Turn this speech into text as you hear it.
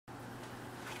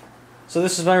So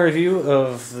this is my review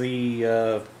of the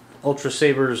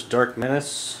Ultrasabers Dark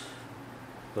Menace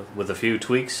with a few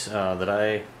tweaks that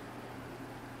I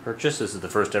purchased. This is the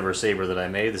first ever saber that I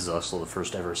made. This is also the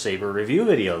first ever saber review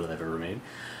video that I've ever made.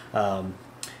 So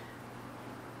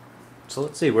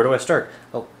let's see, where do I start?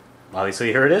 Oh,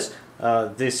 obviously here it is.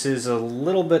 This is a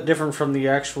little bit different from the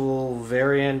actual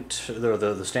variant,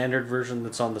 the standard version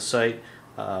that's on the site.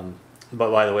 But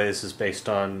by the way, this is based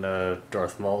on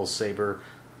Darth Maul's saber.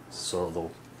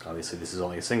 So obviously this is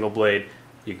only a single blade.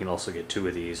 You can also get two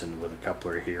of these and with a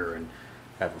coupler here and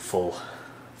have a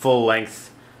full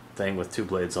length thing with two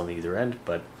blades on either end,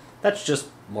 but that's just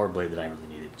more blade than I really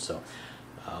needed. So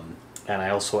and I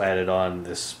also added on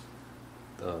this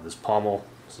this pommel,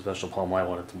 this special pommel. I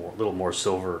wanted a little more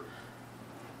silver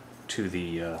to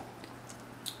the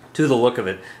look of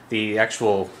it. The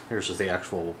actual, here's just the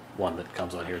actual one that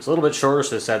comes on here. It's a little bit shorter,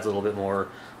 so this adds a little more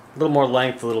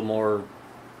length, a little more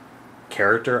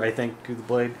character, I think, to the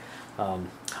blade.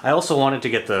 I also wanted to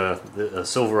get the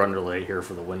silver underlay here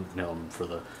for the for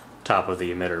the top of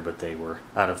the emitter, but they were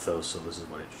out of those, so this is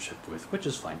what it shipped with, which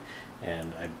is fine.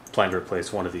 And I plan to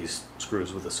replace one of these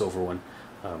screws with a silver one.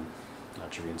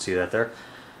 Not sure if you can see that there.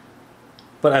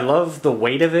 But I love the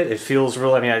weight of it. It feels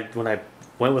real. I mean, when I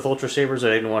went with Ultrasabers, I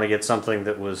didn't want to get something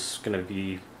that was going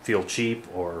to feel cheap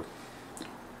or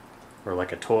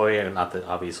like a toy. And not that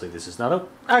obviously this is not an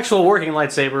actual working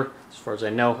lightsaber, as far as I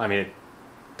know. I mean,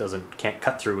 it can't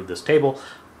cut through with this table,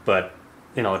 but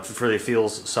you know, it really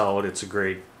feels solid. It'd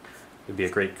be a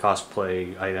great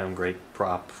cosplay item, great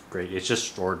prop, great. It's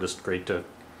just great to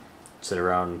sit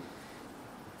around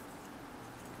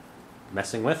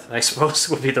messing with, I suppose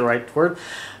would be the right word.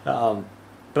 But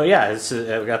yeah,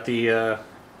 I've got the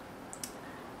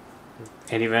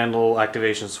anti-vandal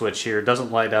activation switch here. It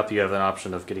doesn't light up. You have an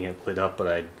option of getting it lit up, but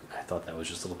I thought that was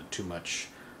just a little bit too much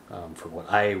for what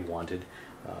I wanted.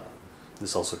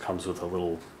 This also comes with a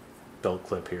little belt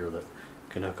clip here that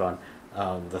can hook on.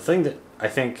 The thing that I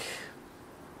think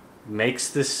makes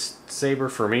this saber,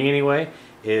 for me anyway,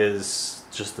 is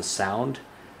just the sound.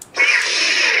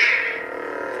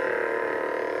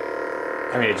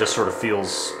 I mean, it just sort of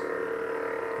feels.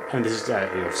 I mean, this is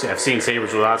I've seen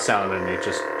sabers without sound, and it's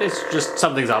just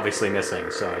something's obviously missing.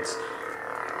 So it's.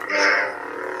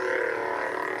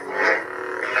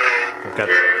 I've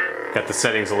got the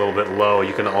settings a little bit low.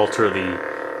 You can alter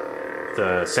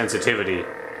the sensitivity,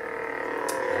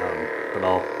 but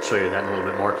I'll show you that in a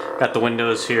little bit more. Got the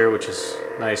windows here, which is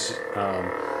nice.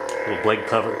 Little blade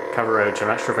cover, which I'm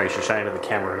not sure if I should shine into the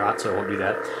camera or not, so I won't do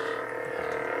that.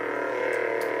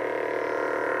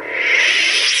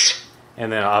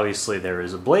 And then obviously there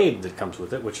is a blade that comes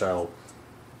with it, which I'll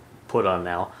put on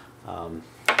now.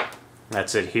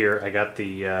 That's it here. I got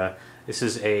the, this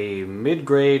is a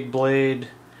mid-grade blade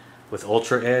with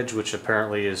ultra edge, which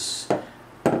apparently it's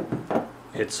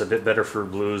a bit better for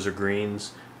blues or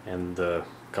greens, and the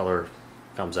color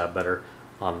comes out better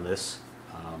on this.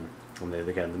 And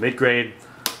again, the mid-grade,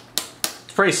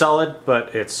 it's pretty solid,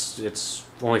 but it's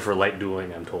only for light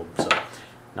dueling, I'm told, so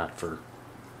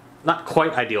not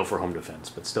quite ideal for home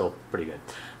defense, but still pretty good.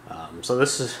 So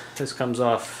this comes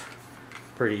off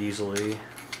pretty easily,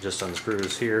 just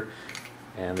unscrews here,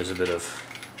 and there's a bit of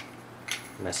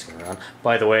messing around.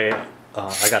 By the way,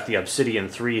 I got the Obsidian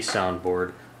 3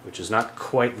 soundboard, which is not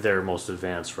quite their most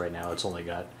advanced right now. It's only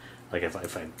got, like,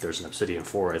 there's an Obsidian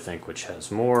 4, I think, which has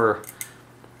more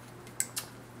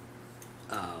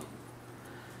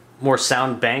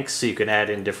sound banks, so you can add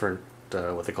in different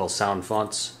what they call sound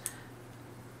fonts.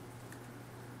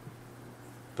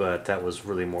 But that was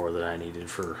really more than I needed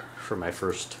for my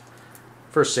first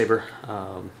saber.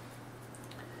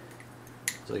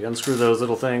 So you unscrew those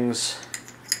little things.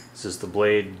 This is the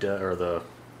blade or the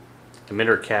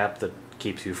emitter cap that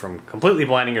keeps you from completely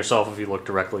blinding yourself if you look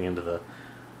directly into the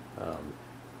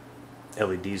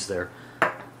LEDs there.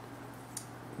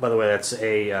 By the way, that's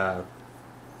a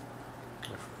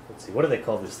let's see, what do they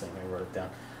call this thing? I wrote it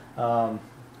down.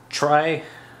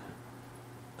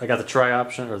 I got the tri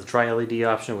option, or the tri LED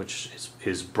option, which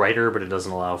is brighter, but it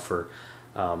doesn't allow for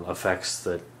effects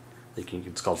that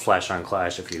it's called flash on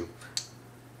clash. If you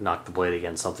knock the blade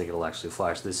against something, it'll actually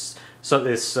flash. This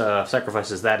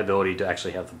sacrifices that ability to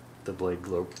actually have the blade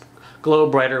glow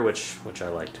brighter, which I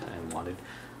liked and wanted.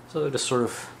 So just sort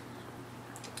of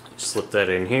slip that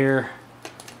in here,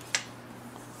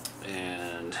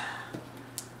 and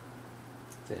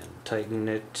then tighten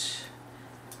it.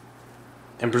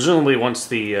 And presumably once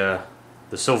the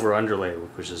silver underlay,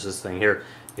 which is this thing here,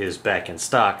 is back in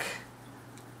stock,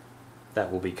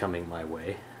 that will be coming my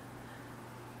way.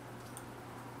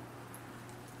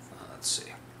 Let's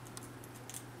see.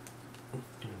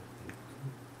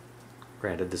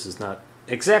 Granted, this is not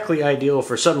exactly ideal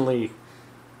for suddenly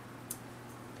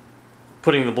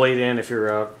putting the blade in if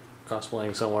you're out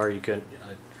cosplaying somewhere. You can,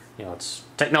 you know,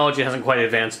 technology hasn't quite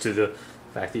advanced to the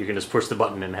fact that you can just push the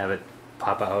button and have it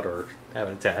pop out or have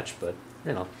it attach, but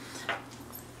you know.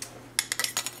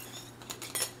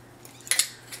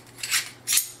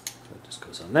 So it just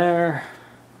goes on there.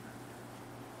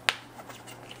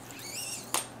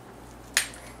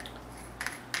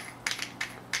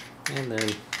 And then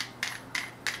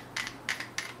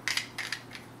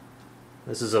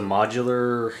this is a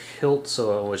modular hilt,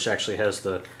 so which actually has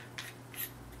the.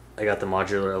 I got the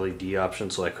modular LED option,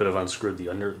 so I could have unscrewed the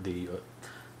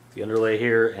underlay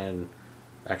here and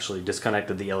actually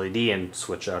disconnected the LED and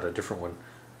switch out a different one,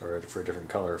 or for a different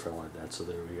color if I wanted that. So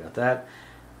there we got that.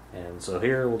 And so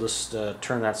here we'll just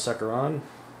turn that sucker on.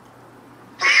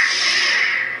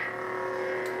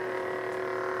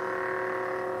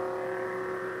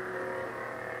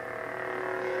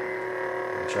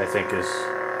 Which I think is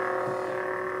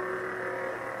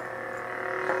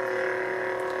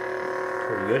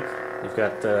pretty good. You've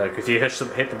got, if you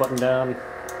hit the button down,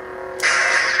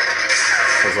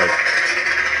 there's like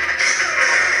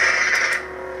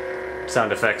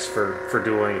sound effects for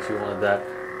dueling if you wanted that.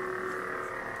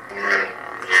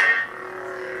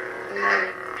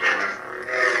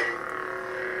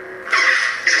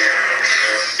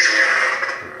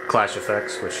 Clash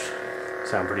effects, which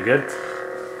sound pretty good.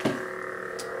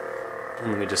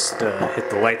 Let me just hit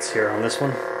the lights here on this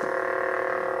one.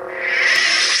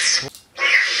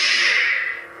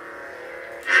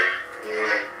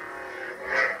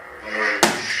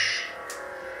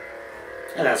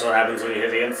 And that's what happens when you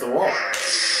hit against the wall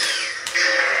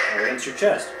or against your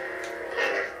chest.